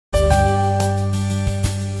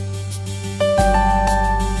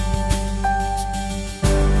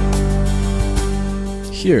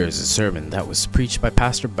Here is a sermon that was preached by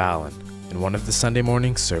Pastor Ballin in one of the Sunday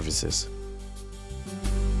morning services.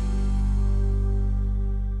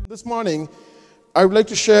 This morning, I would like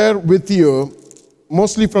to share with you,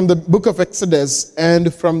 mostly from the book of Exodus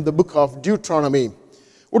and from the book of Deuteronomy. I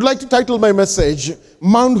would like to title my message,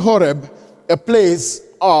 Mount Horeb, a place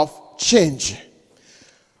of change.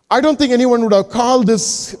 I don't think anyone would have called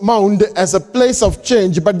this mount as a place of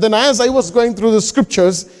change, but then as I was going through the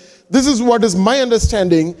scriptures, this is what is my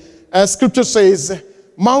understanding. As scripture says,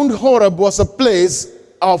 Mount Horeb was a place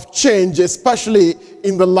of change, especially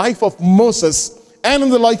in the life of Moses and in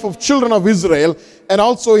the life of children of Israel, and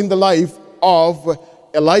also in the life of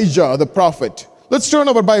Elijah, the prophet. Let's turn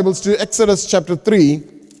our Bibles to Exodus chapter 3.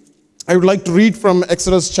 I would like to read from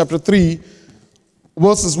Exodus chapter 3,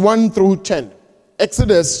 verses 1 through 10.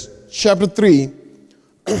 Exodus chapter 3,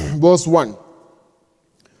 verse 1.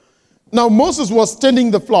 Now Moses was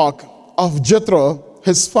tending the flock of Jethro,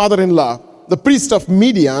 his father-in-law, the priest of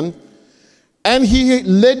Midian, and he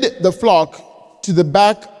led the flock to the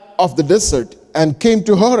back of the desert and came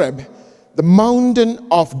to Horeb, the mountain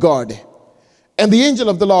of God. And the angel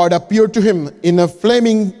of the Lord appeared to him in a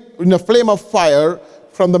flame of fire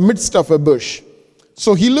from the midst of a bush.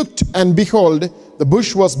 So he looked, and behold, the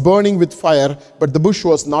bush was burning with fire, but the bush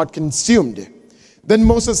was not consumed. Then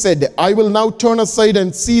Moses said, I will now turn aside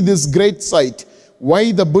and see this great sight,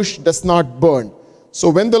 why the bush does not burn. So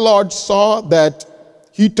when the Lord saw that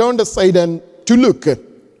he turned aside and to look,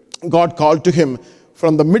 God called to him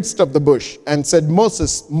from the midst of the bush and said,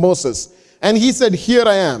 Moses, Moses. And he said, Here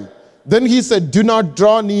I am. Then he said, Do not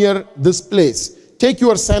draw near this place. Take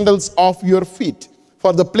your sandals off your feet,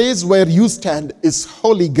 for the place where you stand is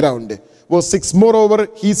holy ground. Verse 6, moreover,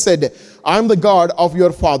 he said, I am the God of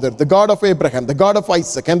your father, the God of Abraham, the God of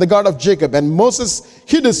Isaac, and the God of Jacob. And Moses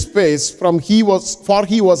hid his face, for he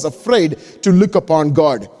was afraid to look upon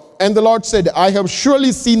God. And the Lord said, I have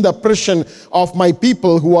surely seen the oppression of my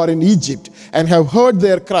people who are in Egypt, and have heard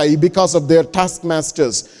their cry because of their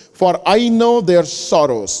taskmasters. For I know their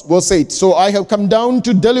sorrows. Verse 8, so I have come down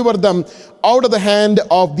to deliver them out of the hand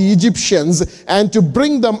of the Egyptians, and to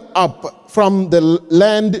bring them up from the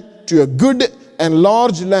land to a good and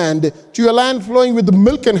large land, to a land flowing with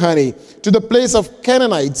milk and honey, to the place of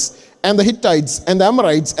Canaanites, and the Hittites, and the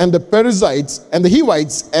Amorites, and the Perizzites, and the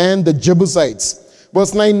Hivites, and the Jebusites.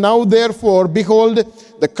 Verse 9, now therefore, behold,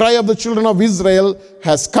 the cry of the children of Israel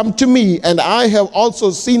has come to me, and I have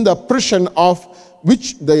also seen the oppression of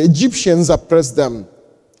which the Egyptians oppressed them.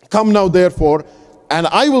 Come now therefore, and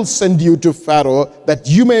I will send you to Pharaoh, that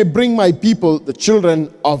you may bring my people, the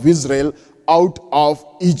children of Israel, out of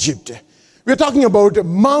Egypt. We're talking about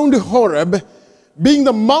Mount Horeb being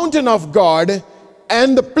the mountain of God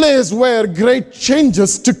and the place where great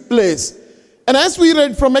changes took place. And as we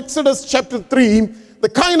read from Exodus chapter 3, the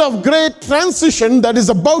kind of great transition that is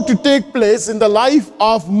about to take place in the life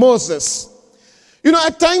of Moses. You know,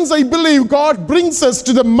 at times I believe God brings us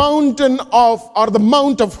to the mountain of, or the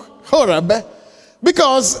Mount of Horeb,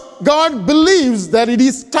 because God believes that it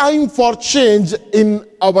is time for change in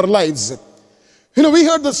our lives. You know, we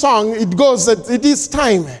heard the song, it goes that it is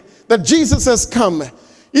time that Jesus has come.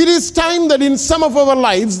 It is time that in some of our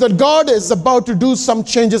lives that God is about to do some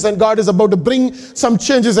changes, and God is about to bring some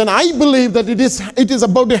changes. And I believe that it is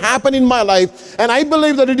about to happen in my life. And I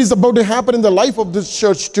believe that it is about to happen in the life of this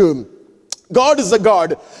church too. God is a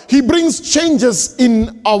God. He brings changes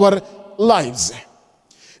in our lives.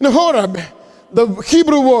 In Horeb, the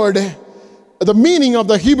Hebrew word, the meaning of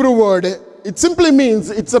the Hebrew word, it simply means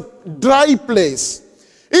it's a dry place.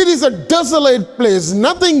 It is a desolate place.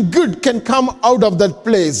 Nothing good can come out of that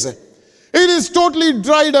place. It is totally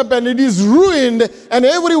dried up, and it is ruined, and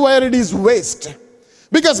everywhere it is waste.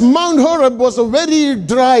 Because Mount Horeb was a very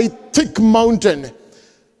dry, thick mountain.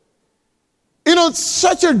 You know,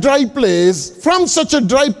 such a dry place, from such a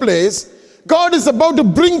dry place, God is about to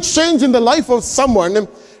bring change in the life of someone,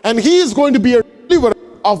 and he is going to be a deliverer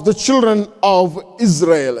of the children of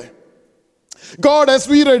Israel. God, as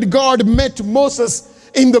we read, God met Moses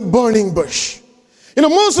in the burning bush. You know,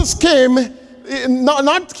 Moses came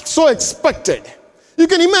not so expected. You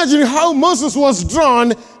can imagine how Moses was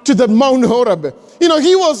drawn to the Mount Horeb. You know,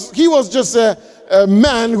 he was just a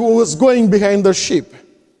man who was going behind the sheep.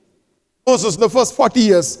 Moses, the first 40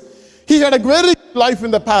 years, he had a very good life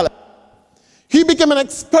in the palace. He became an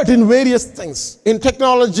expert in various things, in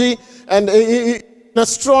technology and in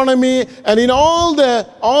astronomy, and in all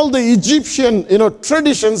the Egyptian,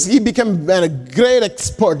 traditions. He became a great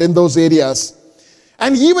expert in those areas.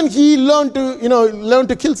 And even he learned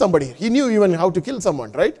to kill somebody. He knew even how to kill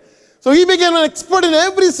someone, right? So he became an expert in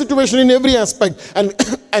every situation, in every aspect.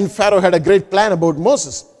 And Pharaoh had a great plan about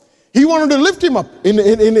Moses. He wanted to lift him up in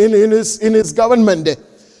his government.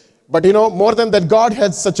 But more than that, God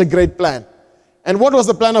had such a great plan. And what was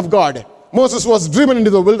the plan of God? Moses was driven into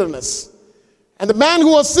the wilderness. And the man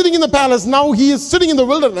who was sitting in the palace, now he is sitting in the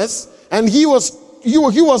wilderness, and he was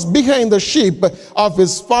behind the sheep of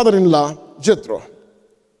his father-in-law, Jethro.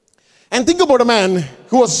 And think about a man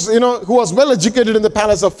who was well educated in the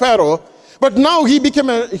palace of Pharaoh, but now he became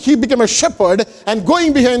a shepherd and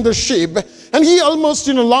going behind the sheep, and he almost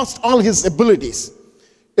lost all his abilities.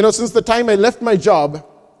 Since the time I left my job,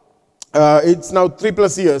 it's now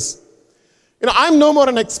 3+ years. I'm no more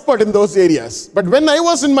an expert in those areas. But when I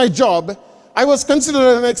was in my job, I was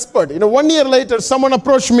considered an expert. 1 year later, someone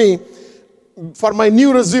approached me for my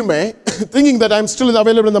new resume, thinking that I'm still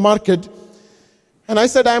available in the market. And I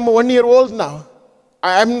said, I'm 1 year old now.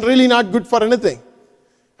 I'm really not good for anything.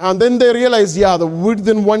 And then they realized,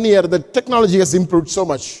 within 1 year, the technology has improved so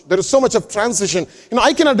much. There is so much of transition.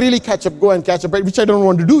 I cannot really go and catch up, which I don't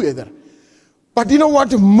want to do either. But you know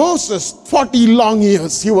what? Moses, 40 long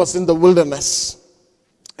years, he was in the wilderness.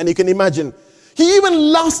 And you can imagine, he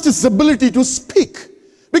even lost his ability to speak.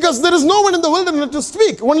 Because there is no one in the wilderness to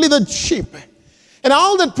speak, only the sheep. And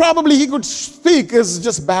all that probably he could speak is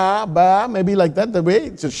just ba, ba, maybe like that, the way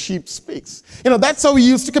the sheep speaks. That's how he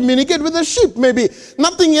used to communicate with the sheep, maybe.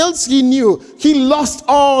 Nothing else he knew. He lost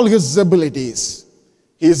all his abilities.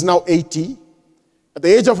 He is now 80. At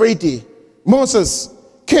the age of 80, Moses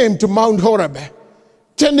came to Mount Horeb,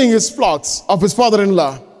 tending his flocks of his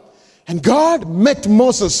father-in-law. And God met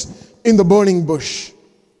Moses in the burning bush.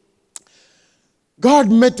 God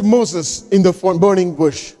met Moses in the burning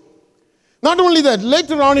bush. Not only that,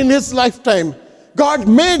 later on in his lifetime, God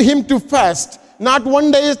made him to fast. Not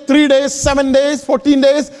 1 day, 3 days, 7 days, 14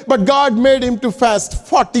 days, but God made him to fast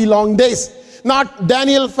 40 long days. Not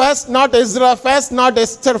Daniel fast, not Ezra fast, not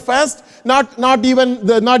Esther fast, not even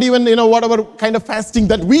whatever kind of fasting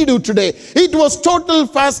that we do today. It was total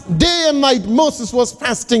fast, day and night. Moses was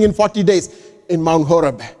fasting in 40 days in Mount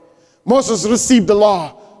Horeb. Moses received the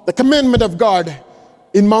law, the commandment of God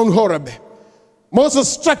in Mount Horeb.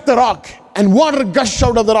 Moses struck the rock and water gushed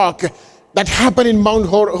out of the rock. That happened in Mount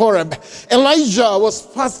Horeb. Elijah was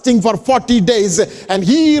fasting for 40 days and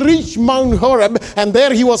he reached Mount Horeb, and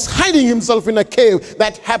there he was hiding himself in a cave.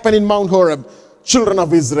 That happened in Mount Horeb. Children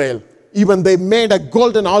of Israel, even they made a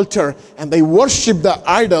golden altar and they worshipped the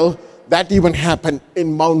idol. That even happened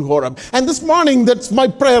in Mount Horeb. And this morning, that's my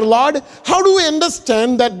prayer, Lord. How do we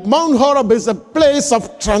understand that Mount Horeb is a place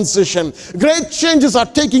of transition? Great changes are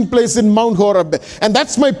taking place in Mount Horeb. And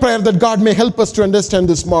that's my prayer, that God may help us to understand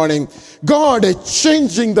this morning. God is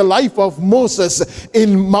changing the life of Moses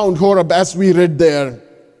in Mount Horeb, as we read there.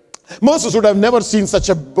 Moses would have never seen such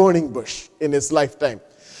a burning bush in his lifetime.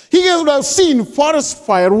 He would have seen forest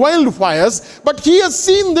fire, wildfires, but he has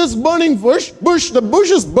seen this burning bush. The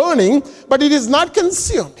bush is burning, but it is not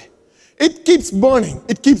consumed. It keeps burning.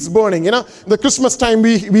 It keeps burning. The Christmas time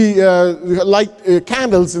we light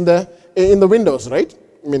candles in the windows, right?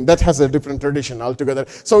 I mean, that has a different tradition altogether.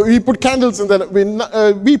 So we put candles in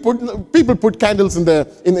people put candles in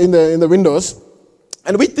the windows,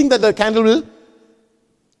 and we think that the candle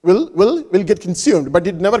will get consumed, but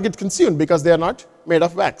it never gets consumed because they are not made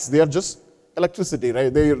of wax. They are just electricity,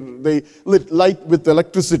 right? They light with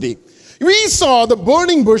electricity. We saw the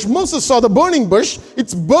burning bush. Moses saw the burning bush.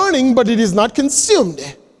 It's burning, but it is not consumed.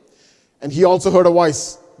 And he also heard a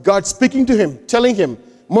voice, God speaking to him, telling him,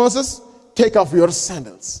 Moses, take off your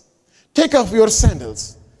sandals. Take off your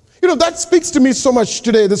sandals. That speaks to me so much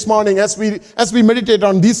today, this morning, as we meditate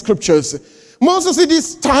on these scriptures. Moses, it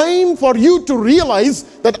is time for you to realize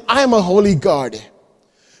that I am a holy God.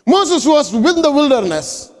 Moses was in the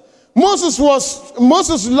wilderness. Moses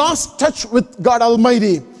lost touch with God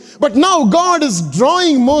Almighty. But now God is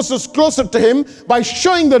drawing Moses closer to him by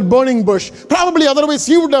showing that burning bush. Probably otherwise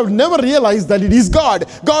he would have never realized that it is God.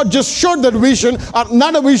 God just showed that vision, or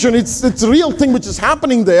not a vision, it's a real thing which is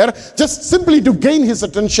happening there, just simply to gain his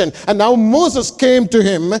attention. And now Moses came to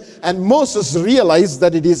him, and Moses realized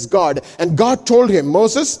that it is God. And God told him,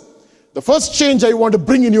 Moses, the first change I want to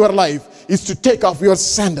bring in your life is to take off your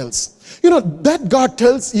sandals. That God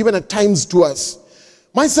tells even at times to us.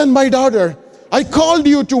 My son, my daughter, I called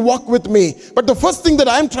you to walk with me, but the first thing that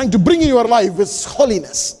I'm trying to bring in your life is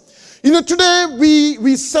holiness. Today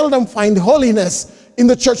we seldom find holiness in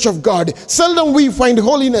the church of God. Seldom we find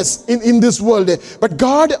holiness in this world. But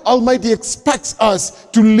God Almighty expects us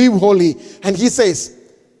to live holy. And He says,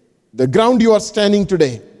 the ground you are standing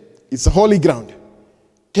today is a holy ground.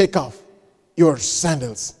 Take off your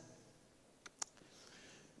sandals.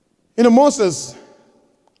 Moses,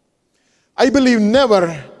 I believe,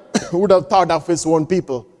 never would have thought of his own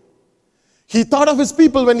people. He thought of his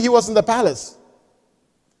people when he was in the palace.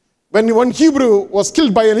 When one Hebrew was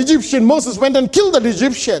killed by an Egyptian, Moses went and killed that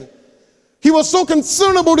Egyptian. He was so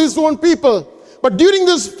concerned about his own people. But during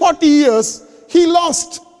these 40 years, he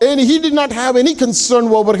lost and he did not have any concern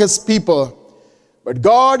over his people. But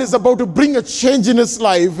God is about to bring a change in his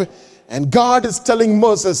life. And God is telling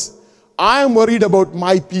Moses, I am worried about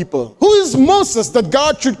my people. Who is Moses that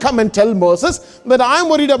God should come and tell Moses that I am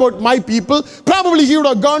worried about my people? Probably he would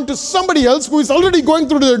have gone to somebody else who is already going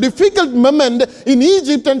through the difficult moment in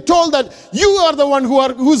Egypt and told that you are the one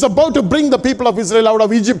who is about to bring the people of Israel out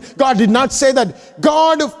of Egypt. God did not say that.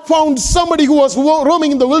 God found somebody who was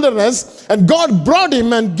roaming in the wilderness, and God brought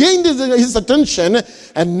him and gained his attention.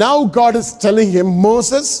 And now God is telling him,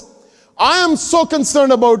 Moses, I am so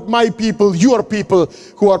concerned about my people, your people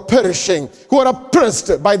who are perishing, who are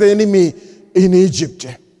oppressed by the enemy in Egypt.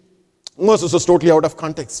 Moses was totally out of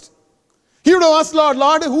context. He would have asked,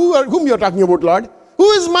 Lord, whom you are talking about, Lord?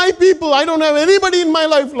 Who is my people? I don't have anybody in my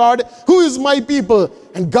life, Lord. Who is my people?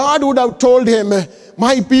 And God would have told him,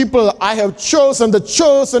 my people, I have chosen the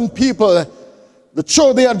chosen people.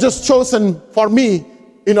 They are just chosen for me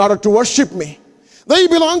in order to worship me. They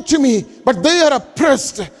belong to me, but they are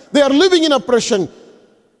oppressed. They are living in oppression.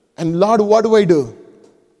 And Lord, what do I do?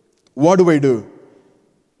 What do I do?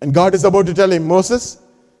 And God is about to tell him, Moses,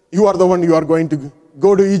 you are the one you are going to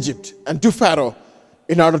go to Egypt and to Pharaoh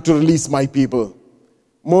in order to release my people.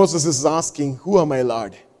 Moses is asking, who am I,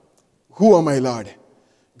 Lord? Who am I, Lord?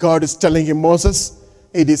 God is telling him, Moses,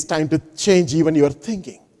 it is time to change even your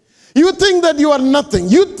thinking. You think that you are nothing.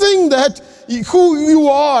 You think that who you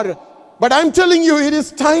are. But I'm telling you, it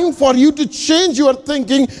is time for you to change your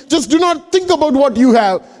thinking. Just do not think about what you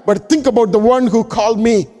have, but think about the one who called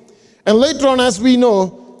me. And later on, as we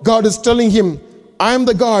know, God is telling him, I am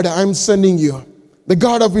the God, I am sending you. The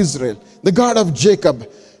God of Israel, the God of Jacob.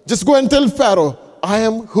 Just go and tell Pharaoh, I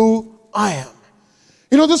am who I am.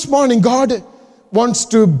 This morning, God wants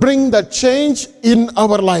to bring that change in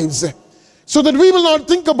our lives. So that we will not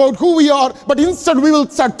think about who we are, but instead we will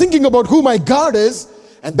start thinking about who my God is.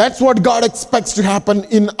 And that's what God expects to happen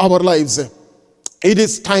in our lives. It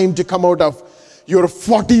is time to come out of your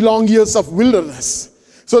 40 long years of wilderness,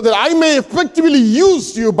 so that I may effectively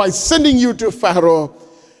use you by sending you to Pharaoh,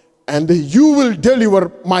 and you will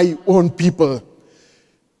deliver my own people.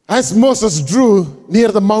 As Moses drew near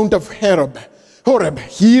the mount of Horeb,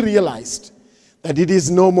 he realized that it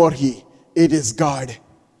is no more he, it is God.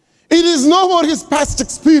 It is no more his past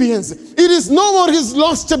experience. It is no more his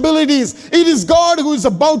lost abilities. It is God who is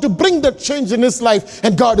about to bring that change in his life,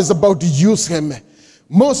 and God is about to use him.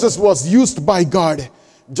 Moses was used by God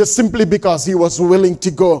just simply because he was willing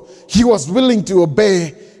to go. He was willing to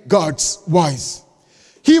obey God's voice.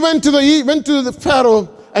 He went to the Pharaoh,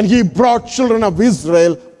 and he brought children of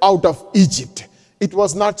Israel out of Egypt. It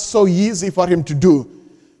was not so easy for him to do.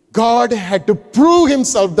 God had to prove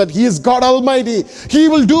himself that he is God Almighty. He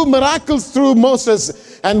will do miracles through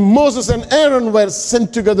Moses. And Moses and Aaron were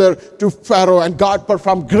sent together to Pharaoh, and God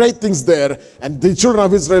performed great things there. And the children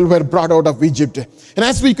of Israel were brought out of Egypt. And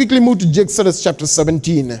as we quickly move to Exodus chapter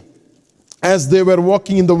 17, as they were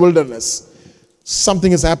walking in the wilderness,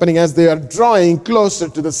 something is happening as they are drawing closer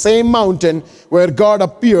to the same mountain where God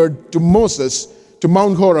appeared to Moses, to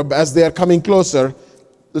Mount Horeb. As they are coming closer,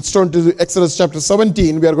 let's turn to Exodus chapter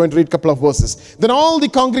 17. We are going to read a couple of verses. Then all the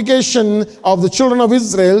congregation of the children of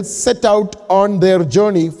Israel set out on their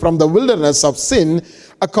journey from the wilderness of Sin,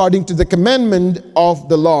 according to the commandment of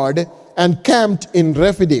the Lord, and camped in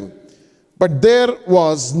Rephidim. But there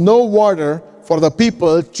was no water for the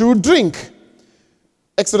people to drink.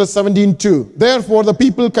 Exodus 17:2. Therefore the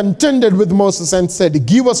people contended with Moses and said,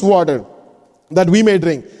 give us water that we may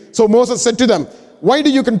drink. So Moses said to them, why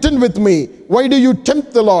do you contend with me? Why do you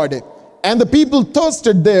tempt the Lord? And the people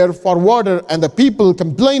thirsted there for water, and the people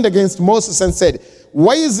complained against Moses and said,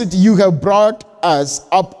 why is it you have brought us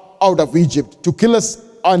up out of Egypt to kill us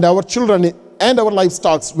and our children and our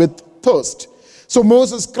livestock with thirst? So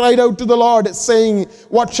Moses cried out to the Lord, saying,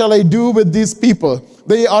 what shall I do with these people?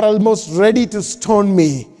 They are almost ready to stone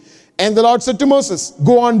me. And the Lord said to Moses,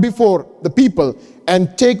 go on before the people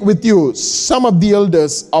and take with you some of the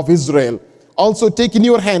elders of Israel. Also take in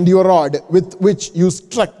your hand your rod with which you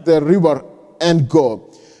struck the river, and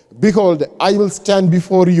go. Behold, I will stand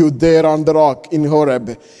before you there on the rock in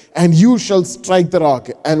Horeb, and you shall strike the rock,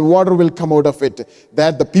 and water will come out of it,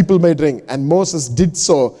 that the people may drink. And Moses did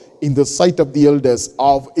so in the sight of the elders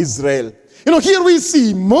of Israel. Here we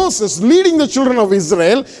see Moses leading the children of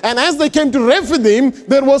Israel, and as they came to Rephidim,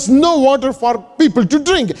 there was no water for people to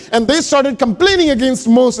drink. And they started complaining against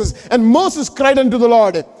Moses, and Moses cried unto the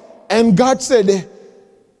Lord. And God said,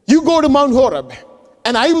 you go to Mount Horeb,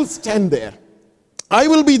 and I will stand there. I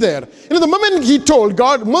will be there. The moment he told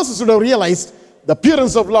God, Moses would have realized the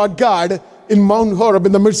appearance of Lord God in Mount Horeb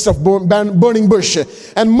in the midst of burning bush.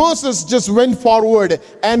 And Moses just went forward,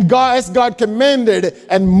 and God, as God commanded,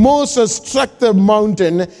 and Moses struck the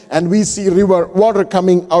mountain, and we see water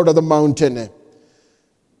coming out of the mountain.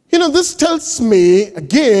 This tells me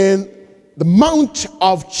again the amount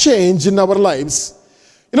of change in our lives.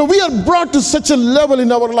 We are brought to such a level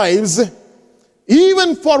in our lives,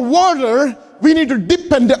 even for water, we need to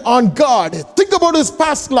depend on God. Think about his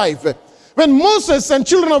past life. When Moses and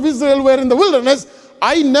children of Israel were in the wilderness,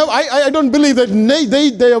 I don't believe that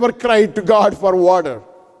they ever cried to God for water.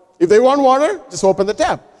 If they want water, just open the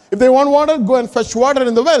tap. If they want water, go and fetch water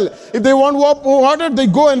in the well. If they want water, they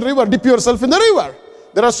go and dip yourself in the river.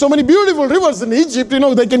 There are so many beautiful rivers in Egypt,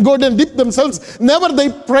 they can go and dip themselves. Never they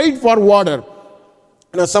prayed for water.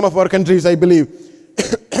 Some of our countries, I believe,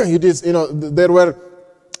 it is,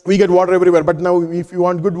 we get water everywhere. But now if you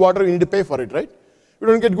want good water, you need to pay for it, right? You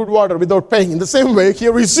don't get good water without paying. In the same way,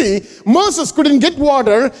 here we see Moses couldn't get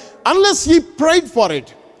water unless he prayed for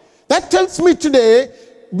it. That tells me today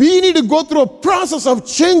we need to go through a process of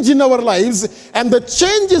change in our lives, and the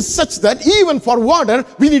change is such that even for water,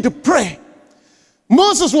 we need to pray.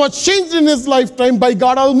 Moses was changed in his lifetime by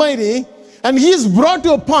God Almighty, and he is brought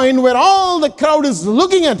to a point where all the crowd is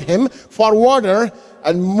looking at him for water,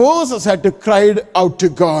 and Moses had to cry out to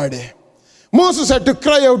God. Moses had to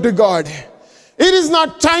cry out to God. It is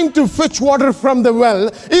not time to fetch water from the well.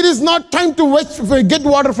 It is not time to get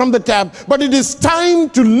water from the tap, but it is time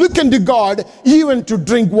to look into God, even to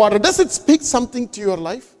drink water. Does it speak something to your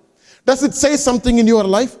life? Does it say something in your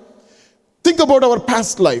life? Think about our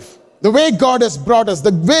past life, the way God has brought us,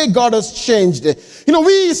 the way God has changed.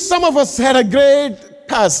 Some of us had a great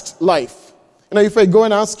past life. If I go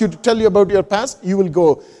and ask you to tell you about your past, you will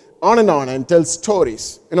go on and tell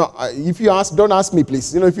stories. If you ask, don't ask me,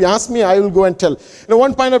 please. If you ask me, I will go and tell.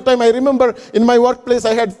 One point of time, I remember in my workplace,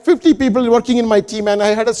 I had 50 people working in my team, and I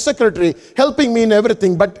had a secretary helping me in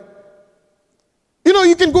everything. But,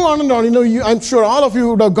 you can go on and on. I'm sure all of you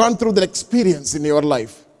would have gone through that experience in your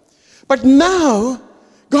life. But now,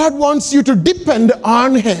 God wants you to depend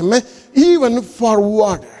on him even for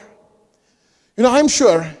water. I'm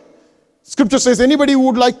sure Scripture says anybody who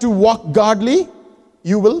would like to walk godly,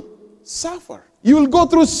 you will suffer. You will go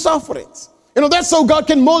through sufferings. That's how God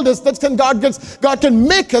can mold us. God can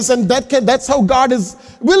make us, and that's how God is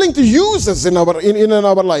willing to use us in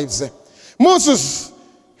our lives. Moses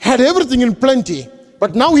had everything in plenty,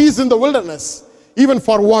 but now he's in the wilderness. Even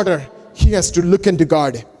for water, he has to look into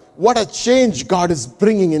God. What a change God is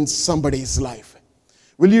bringing in somebody's life.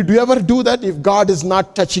 Do you ever do that if God is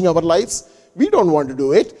not touching our lives? We don't want to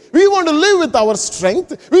do it. We want to live with our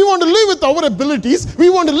strength. We want to live with our abilities. We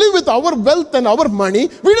want to live with our wealth and our money.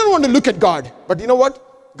 We don't want to look at God. But you know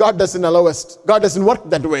what? God doesn't allow us. God doesn't work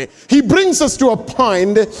that way. He brings us to a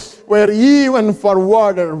point where even for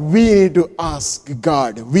water, we need to ask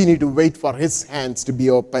God. We need to wait for his hands to be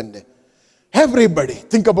opened. Everybody,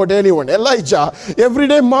 think about anyone. Elijah, every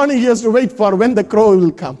day morning he has to wait for when the crow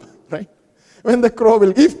will come, right?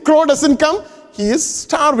 If crow doesn't come, he is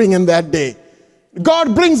starving in that day.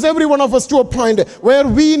 God brings every one of us to a point where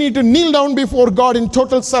we need to kneel down before God in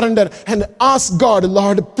total surrender and ask God,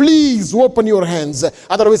 Lord, please open your hands.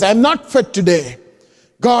 Otherwise, I am not fit today.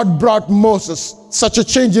 God brought Moses such a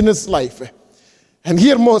change in his life. And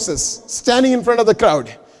here Moses standing in front of the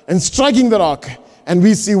crowd and striking the rock. And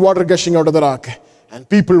we see water gushing out of the rock. And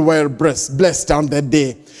people were blessed on that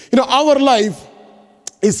day. Our life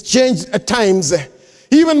is changed at times.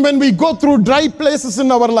 Even when we go through dry places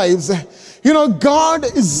in our lives, God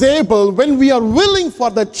is able, when we are willing for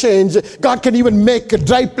that change, God can even make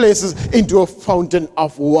dry places into a fountain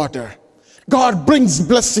of water. God brings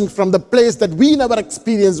blessing from the place that we never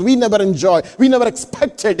experienced, we never enjoyed, we never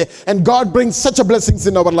expected. And God brings such a blessings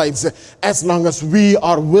in our lives as long as we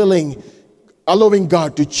are willing, allowing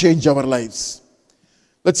God to change our lives.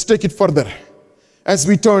 Let's take it further. As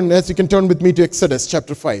you can turn with me to Exodus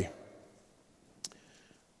chapter 5.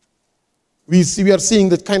 We are seeing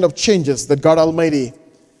the kind of changes that God Almighty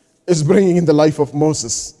is bringing in the life of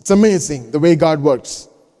Moses. It's amazing the way God works.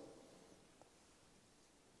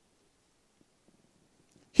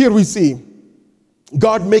 Here we see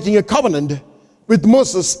God making a covenant with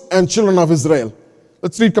Moses and children of Israel.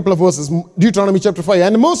 Let's read a couple of verses. Deuteronomy chapter 5.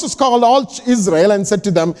 And Moses called all Israel and said to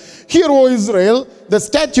them, Hear, O Israel, the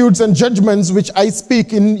statutes and judgments which I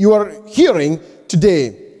speak in your hearing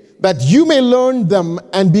today, that you may learn them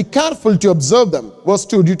and be careful to observe them. Verse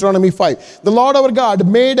 2, Deuteronomy 5. The Lord our God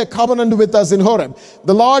made a covenant with us in Horeb.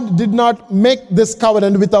 The Lord did not make this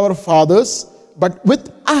covenant with our fathers, but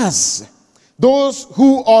with us, those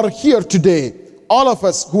who are here today, all of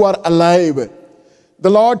us who are alive. The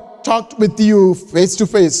Lord talked with you face to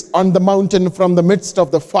face on the mountain from the midst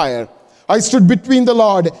of the fire. I stood between the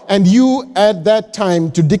Lord and you at that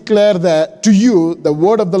time to declare to you the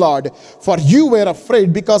word of the Lord, for you were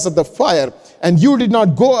afraid because of the fire, and you did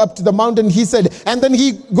not go up to the mountain, he said. And then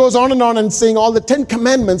he goes on and saying all the 10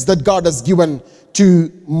 commandments that God has given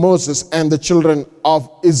to Moses and the children of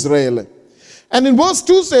Israel. And in verse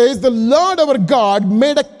 2 says, the Lord our God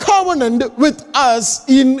made a covenant with us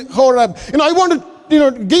in Horeb. I want to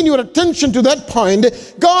gain your attention to that point.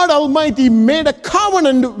 God Almighty made a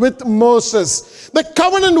covenant with Moses. The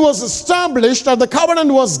covenant was established, or the covenant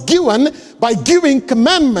was given by giving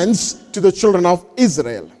commandments to the children of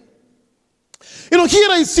Israel. Here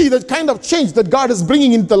I see the kind of change that God is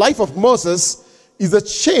bringing into the life of Moses is a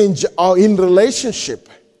change in relationship.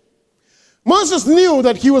 Moses knew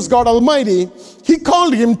that he was God Almighty. He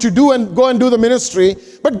called him to go and do the ministry.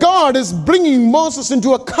 But God is bringing Moses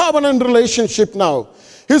into a covenant relationship now.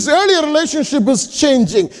 His earlier relationship is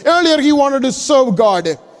changing. Earlier he wanted to serve God.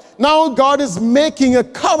 Now God is making a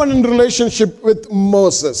covenant relationship with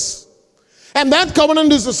Moses. And that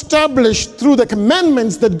covenant is established through the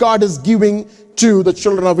commandments that God is giving to the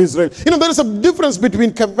children of Israel. There is a difference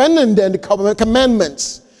between covenant and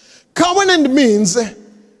commandments. Covenant means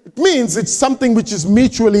it's something which is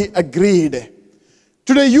mutually agreed.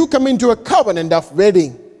 Today you come into a covenant of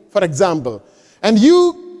wedding, for example, and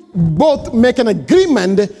you both make an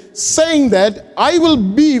agreement saying that I will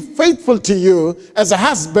be faithful to you as a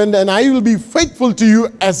husband and I will be faithful to you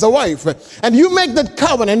as a wife. And you make that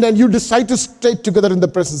covenant and you decide to stay together in the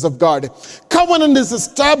presence of God. Covenant is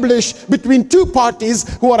established between two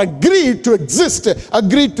parties who are agreed to exist,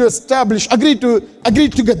 agreed to establish, agreed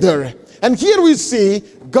together. And here we see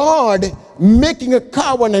God making a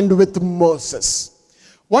covenant with Moses.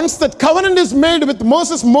 Once that covenant is made with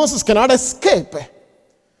Moses, Moses cannot escape.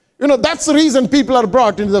 That's the reason people are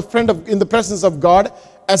brought into the presence of God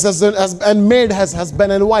and made as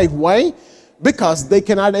husband and wife. Why? Because they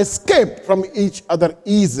cannot escape from each other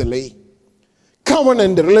easily.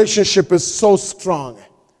 Covenant relationship is so strong,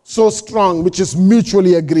 which is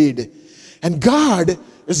mutually agreed. And God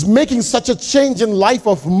is making such a change in life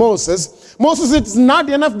of Moses. Moses, it's not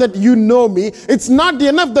enough that you know me. It's not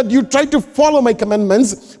enough that you try to follow my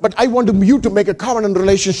commandments, but I want you to make a covenant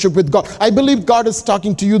relationship with God. I believe God is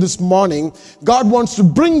talking to you this morning. God wants to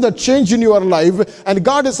bring the change in your life, and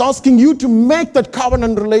God is asking you to make that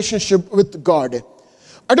covenant relationship with God.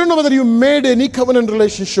 I don't know whether you made any covenant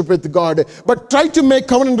relationship with God, but try to make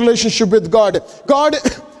covenant relationship with God. God,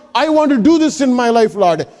 I want to do this in my life,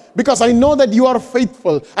 Lord, because I know that you are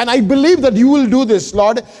faithful and I believe that you will do this,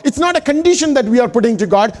 Lord. It's not a condition that we are putting to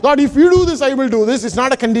God. Lord, if you do this, I will do this. It's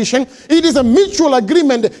not a condition. It is a mutual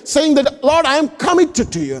agreement saying that, Lord, I am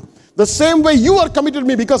committed to you. The same way you are committed to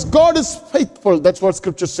me, because God is faithful. That's what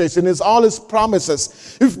Scripture says in all His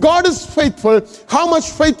promises. If God is faithful, how much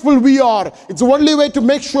faithful we are. It's the only way to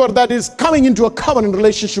make sure that is coming into a covenant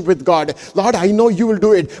relationship with God. Lord, I know you will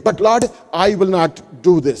do it, but Lord, I will not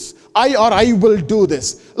do this. I will do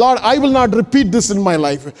this. Lord, I will not repeat this in my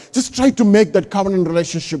life. Just try to make that covenant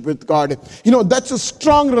relationship with God. That's a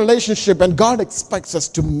strong relationship, and God expects us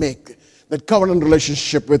to make that covenant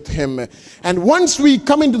relationship with Him. And once we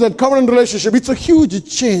come into that covenant relationship, it's a huge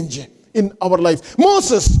change in our life.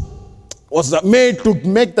 Moses was made to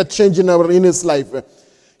make that change in his life.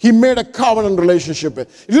 He made a covenant relationship.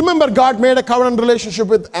 You remember God made a covenant relationship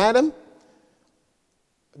with Adam?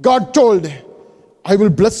 God told, I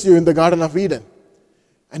will bless you in the Garden of Eden.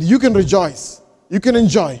 And you can rejoice. You can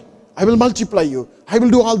enjoy. I will multiply you. I will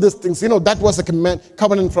do all these things. That was a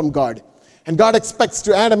covenant from God. And God expects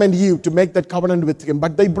to Adam and Eve to make that covenant with Him.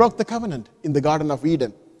 But they broke the covenant in the Garden of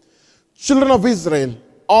Eden. Children of Israel,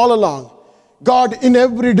 all along, God in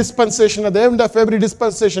every dispensation, at the end of every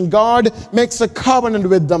dispensation, God makes a covenant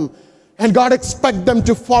with them. And God expects them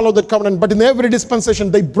to follow that covenant. But in every dispensation,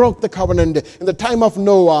 they broke the covenant. In the time of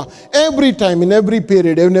Noah, every time, in every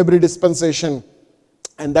period, in every dispensation.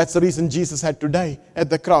 And that's the reason Jesus had to die at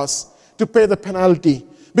the cross, to pay the penalty.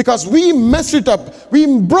 Because we messed it up.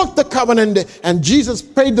 We broke the covenant, and Jesus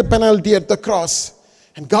paid the penalty at the cross.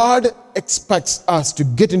 And God expects us to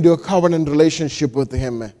get into a covenant relationship with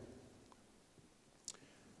Him.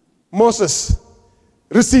 Moses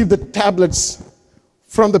received the tablets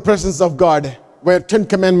from the presence of God where 10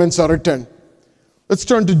 commandments are written. Let's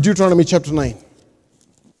turn to Deuteronomy chapter 9.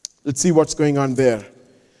 Let's see what's going on there.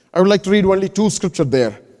 I would like to read only 2 scriptures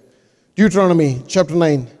there. Deuteronomy chapter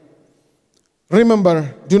 9.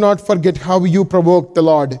 Remember, do not forget how you provoked the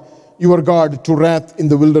Lord your God to wrath in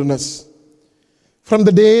the wilderness. From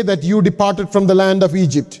the day that you departed from the land of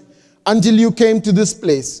Egypt until you came to this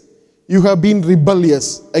place, you have been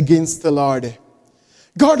rebellious against the Lord.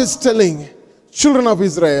 God is telling children of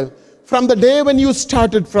Israel, from the day when you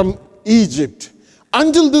started from Egypt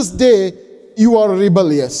until this day, you are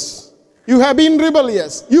rebellious. You have been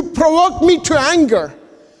rebellious. You provoked me to anger.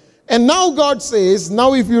 And now God says,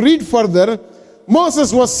 now if you read further,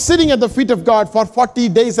 Moses was sitting at the feet of God for 40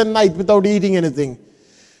 days and night without eating anything.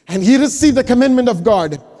 And he received the commandment of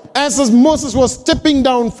God. As Moses was stepping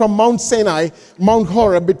down from Mount Sinai, Mount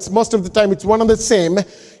Horeb, most of the time it's one and the same.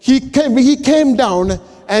 He came down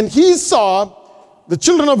and he saw the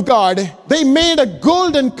children of God. They made a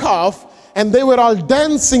golden calf and they were all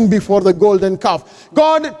dancing before the golden calf.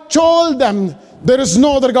 God told them, there is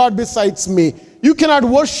no other God besides me. You cannot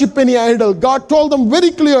worship any idol. God told them very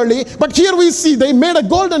clearly, but here we see they made a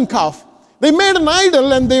golden calf. They made an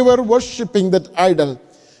idol and they were worshiping that idol.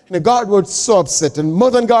 And God was so upset. And more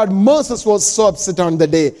than God, Moses was so upset on the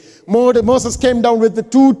day. Moses came down with the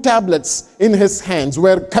 2 tablets in his hands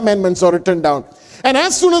where commandments are written down. And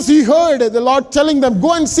as soon as he heard the Lord telling them,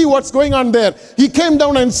 go and see what's going on there, he came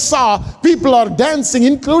down and saw people are dancing,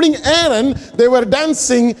 including Aaron. They were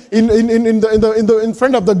dancing in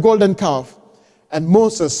front of the golden calf. And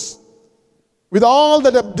Moses, with all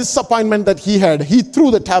the disappointment that he had, he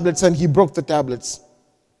threw the tablets and he broke the tablets.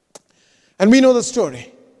 And we know the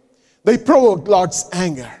story. They provoked God's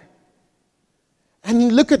anger.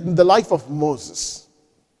 And look at the life of Moses.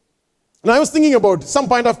 And I was thinking about some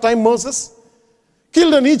point of time Moses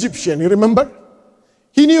killed an Egyptian, you remember?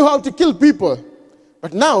 He knew how to kill people.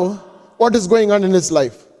 But now, what is going on in his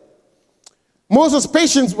life? Moses'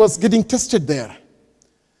 patience was getting tested there.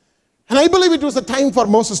 And I believe it was a time for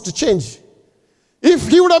Moses to change. If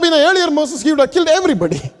he would have been an earlier Moses, he would have killed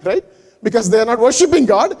everybody, right? Because they are not worshiping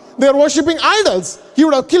God, they are worshiping idols. He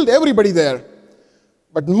would have killed everybody there.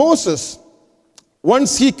 But Moses,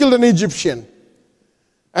 once he killed an Egyptian,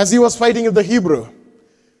 as he was fighting with the Hebrew,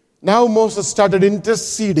 now Moses started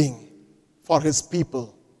interceding for his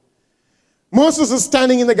people. Moses is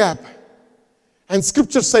standing in the gap. And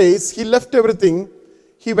scripture says he left everything.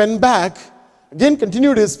 He went back, again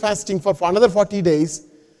continued his fasting for another 40 days,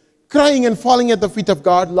 crying and falling at the feet of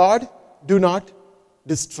God, Lord, do not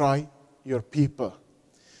destroy your people.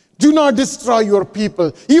 Do not destroy your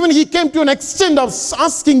people. Even he came to an extent of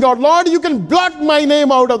asking God, Lord, you can blot my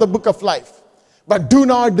name out of the book of life, but do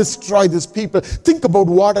not destroy this people. Think about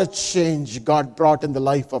what a change God brought in the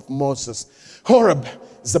life of Moses. Horeb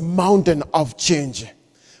is a mountain of change.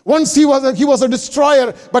 Once he was a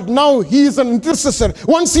destroyer, but now he is an intercessor.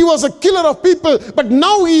 Once he was a killer of people, but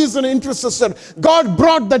now he is an intercessor. God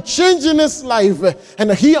brought that change in his life,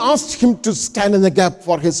 and he asked him to stand in the gap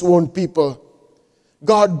for his own people.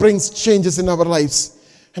 God brings changes in our lives,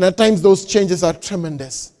 and at times those changes are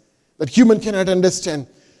tremendous that human cannot understand,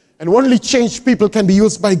 and only changed people can be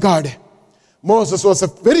used by God. Moses was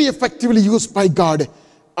very effectively used by God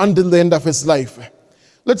until the end of his life.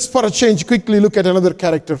 Let's, for a change, quickly look at another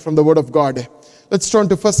character from the Word of God. Let's turn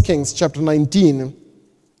to 1 Kings chapter 19.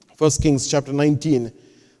 1 Kings chapter 19.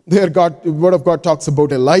 There the Word of God talks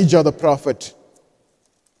about Elijah the prophet.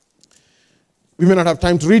 We may not have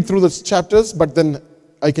time to read through these chapters, but then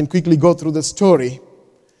I can quickly go through the story.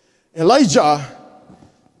 Elijah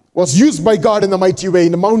was used by God in a mighty way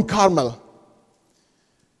in Mount Carmel.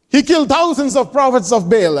 He killed thousands of prophets of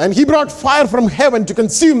Baal, and he brought fire from heaven to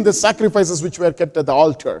consume the sacrifices which were kept at the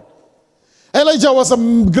altar. Elijah was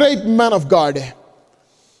a great man of God.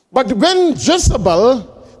 But when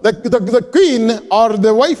Jezebel, the queen or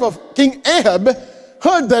the wife of King Ahab,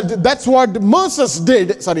 heard that that's what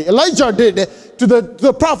Elijah did to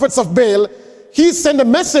the prophets of Baal, he sent a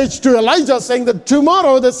message to Elijah saying that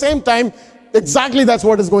tomorrow, the same time, exactly that's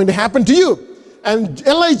what is going to happen to you. And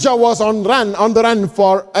Elijah was on the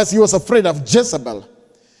run as he was afraid of Jezebel.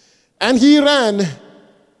 And he ran.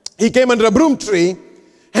 He came under a broom tree,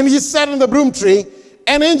 and he sat in the broom tree.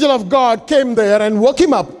 An angel of God came there and woke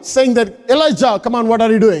him up, saying that, Elijah, come on, what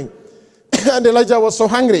are you doing? And Elijah was so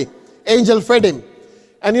hungry. Angel fed him.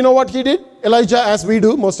 And you know what he did? Elijah, as we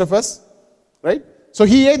do, most of us, right? So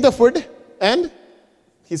he ate the food, and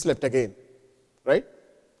he slept again, right?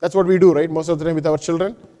 That's what we do, right? Most of the time with our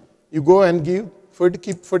children. You go and give food,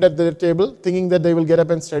 keep food at their table, thinking that they will get up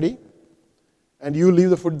and study. And you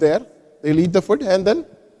leave the food there, They'll eat the food and then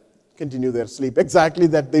continue their sleep. Exactly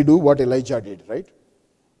that they do what Elijah did, right?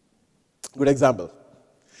 Good example.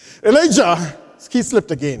 Elijah, he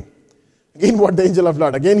slept again. Again, what the angel of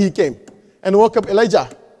Lord? Again he came and woke up Elijah.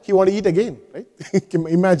 He wanted to eat again, right?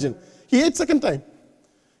 Imagine. He ate second time.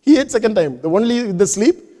 He ate second time. The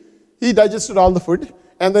sleep, he digested all the food.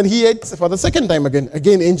 And then he ate for the second time again.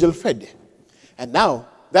 Again, angel fed. And now,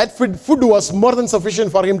 that food was more than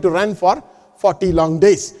sufficient for him to run for 40 long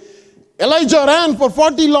days. Elijah ran for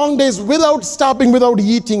 40 long days without stopping, without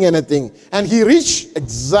eating anything. And he reached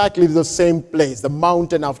exactly the same place, the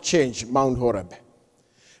mountain of change, Mount Horeb.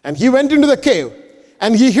 And he went into the cave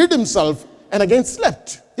and he hid himself and again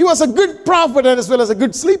slept. He was a good prophet as well as a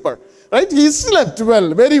good sleeper, right? He slept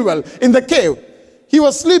well, very well in the cave. He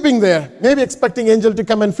was sleeping there, maybe expecting angel to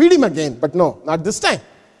come and feed him again. But no, not this time.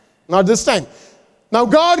 Not this time. Now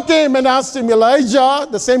God came and asked him, Elijah,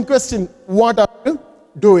 the same question, what are you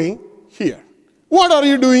doing here? What are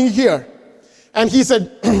you doing here? And he said,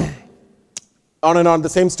 on and on, the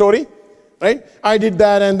same story, right? I did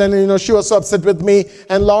that, and then, she was so upset with me,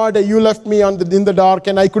 and Lord, you left me in the dark,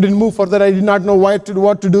 and I couldn't move further. I did not know what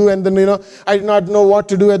to do, and then, I did not know what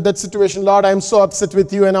to do at that situation. Lord, I'm so upset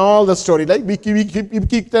with you, and all the story. Like we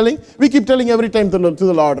keep telling every time to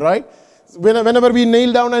the Lord, right? Whenever we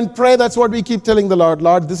kneel down and pray, that's what we keep telling the Lord.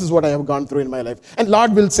 Lord, this is what I have gone through in my life. And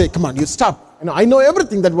Lord will say, come on, you stop. I know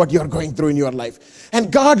everything that what you are going through in your life. And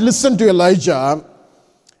God listened to Elijah,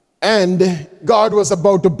 and God was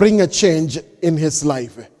about to bring a change in his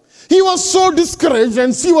life. He was so discouraged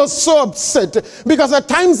and he was so upset because at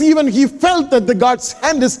times even he felt that the God's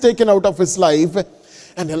hand is taken out of his life.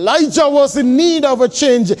 And Elijah was in need of a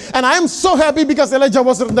change. And I am so happy because Elijah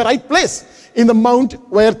was in the right place, in the mount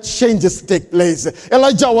where changes take place.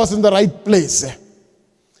 Elijah was in the right place.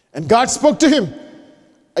 And God spoke to him.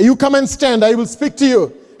 You come and stand, I will speak to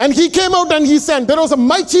you. And he came out and he sang. There was a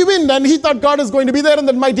mighty wind and he thought God is going to be there in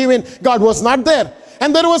that mighty wind. God was not there.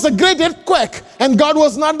 And there was a great earthquake and God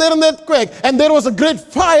was not there in the earthquake. And there was a great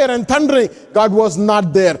fire and thundering. God was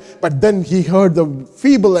not there. But then he heard the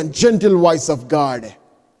feeble and gentle voice of God.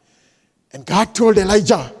 And God told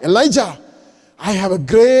Elijah, Elijah, I have a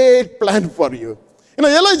great plan for you.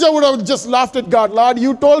 Elijah would have just laughed at God. Lord,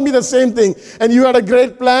 you told me the same thing and you had a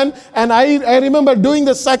great plan. And I remember doing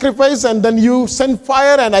the sacrifice and then you sent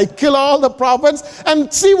fire and I kill all the prophets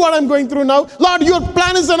and see what I'm going through now. Lord, your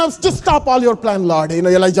plan is enough. Just stop all your plan, Lord.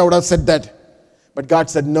 Elijah would have said that. But God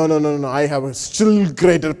said, no. I have a still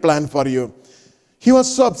greater plan for you. He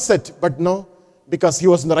was so upset, but no, because he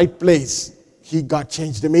was in the right place. God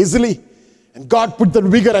changed him easily. And God put the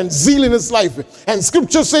vigor and zeal in his life. And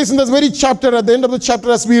scripture says in this very chapter, at the end of the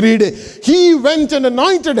chapter as we read, he went and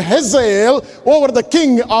anointed Hazael over the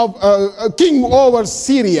king over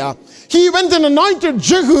Syria. He went and anointed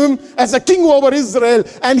Jehu as a king over Israel.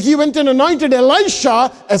 And he went and anointed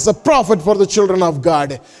Elisha as a prophet for the children of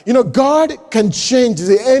God. God can change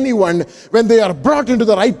anyone when they are brought into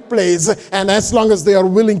the right place. And as long as they are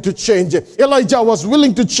willing to change. Elijah was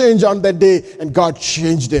willing to change on that day and God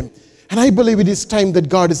changed him. And I believe it is time that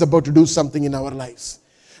God is about to do something in our lives.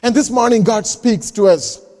 And this morning God speaks to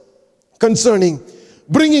us concerning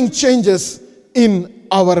bringing changes in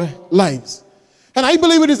our lives. And I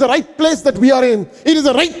believe it is the right place that we are in. It is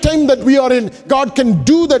the right time that we are in. God can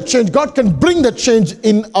do that change. God can bring that change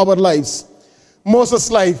in our lives.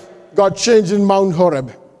 Moses' life, God changed in Mount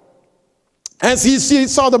Horeb. As he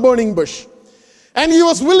saw the burning bush. And he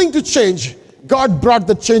was willing to change. God brought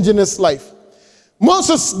the change in his life.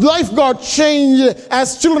 Moses' life got changed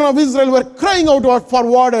as children of Israel were crying out for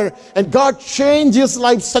water. And God changed his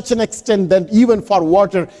life such an extent that even for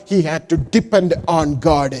water, he had to depend on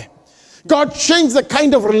God. God changed the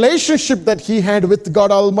kind of relationship that he had with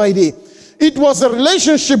God Almighty. It was a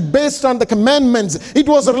relationship based on the commandments. It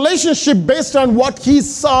was a relationship based on what he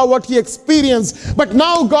saw, what he experienced. But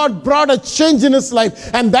now God brought a change in his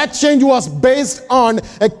life. And that change was based on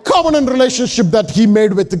a covenant relationship that he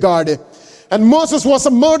made with God. And Moses was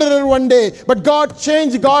a murderer one day, but God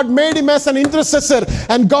changed. God made him as an intercessor,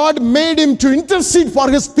 and God made him to intercede for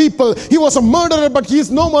his people. He was a murderer, but he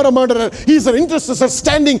is no more a murderer. He is an intercessor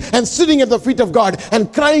standing and sitting at the feet of God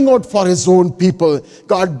and crying out for his own people.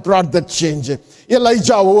 God brought that change.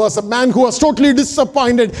 Elijah was a man who was totally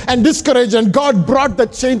disappointed and discouraged, and God brought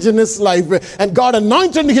that change in his life. And God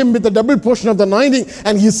anointed him with the double portion of the anointing,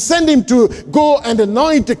 and he sent him to go and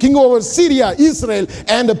anoint a king over Syria, Israel,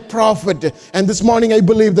 and a prophet. And this morning I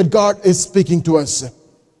believe that God is speaking to us.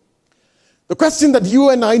 The question that you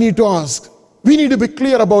and I need to ask, we need to be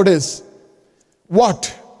clear about is,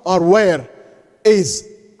 what or where is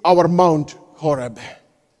our Mount Horeb?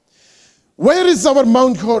 Where is our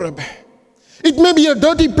Mount Horeb? It may be a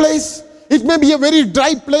dirty place. It may be a very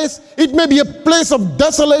dry place. It may be a place of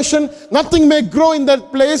desolation. Nothing may grow in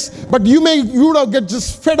that place, but you would get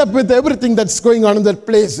just fed up with everything that's going on in that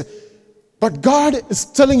place. But God is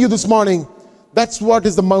telling you this morning, that's what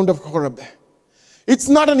is the Mount of Horeb. It's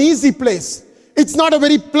not an easy place. It's not a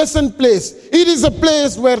very pleasant place. It is a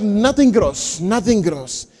place where nothing grows. Nothing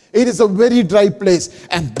grows. It is a very dry place.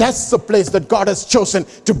 And that's the place that God has chosen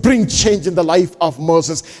to bring change in the life of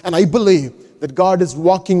Moses. And I believe that God is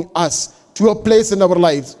walking us to a place in our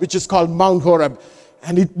lives which is called Mount Horeb.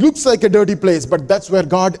 And it looks like a dirty place, but that's where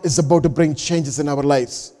God is about to bring changes in our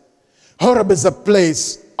lives. Horeb is a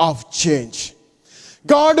place of change.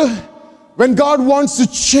 When God wants to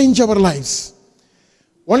change our lives,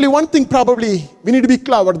 only one thing probably we need to be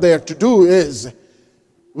clever there to do is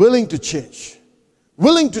willing to change.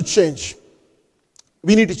 Willing to change.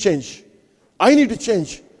 We need to change. I need to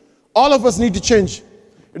change. All of us need to change.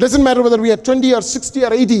 It doesn't matter whether we are 20 or 60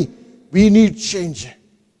 or 80. We need change.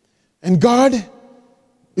 And God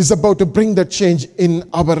is about to bring that change in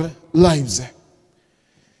our lives.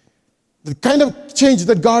 The kind of change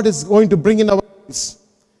that God is going to bring in our lives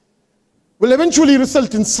will eventually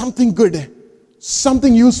result in something good,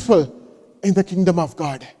 something useful in the kingdom of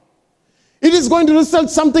God. It is going to result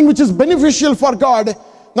something which is beneficial for God,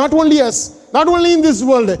 not only us, not only in this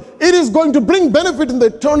world. It is going to bring benefit in the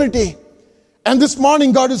eternity. And this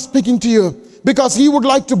morning God is speaking to you because He would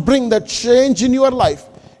like to bring that change in your life,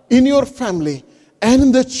 in your family, and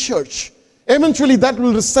in the church. Eventually that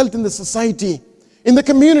will result in the society, in the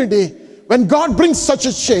community. When God brings such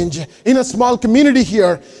a change in a small community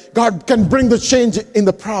here, God can bring the change in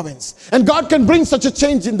the province. And God can bring such a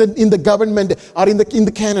change in the government or in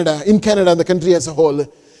Canada, and the country as a whole.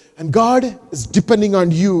 And God is depending on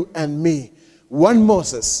you and me. One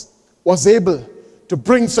Moses was able to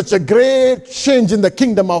bring such a great change in the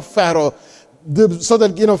kingdom of Pharaoh, so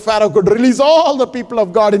that Pharaoh could release all the people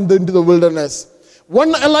of God into the wilderness.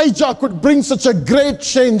 One Elijah could bring such a great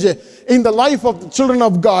change in the life of the children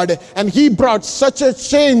of God, and he brought such a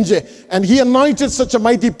change, and he anointed such a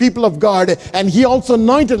mighty people of God, and he also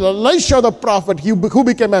anointed Elisha the prophet, who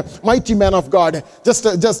became a mighty man of God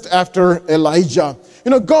just after Elijah.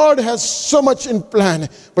 God has so much in plan,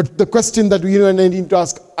 but the question that we need to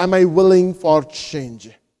ask, am I willing for change?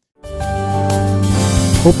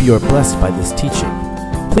 Hope you are blessed by this teaching.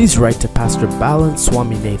 Please write to Pastor Balan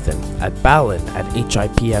Swaminathan at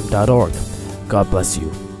balan@hipm.org. God bless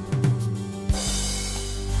you.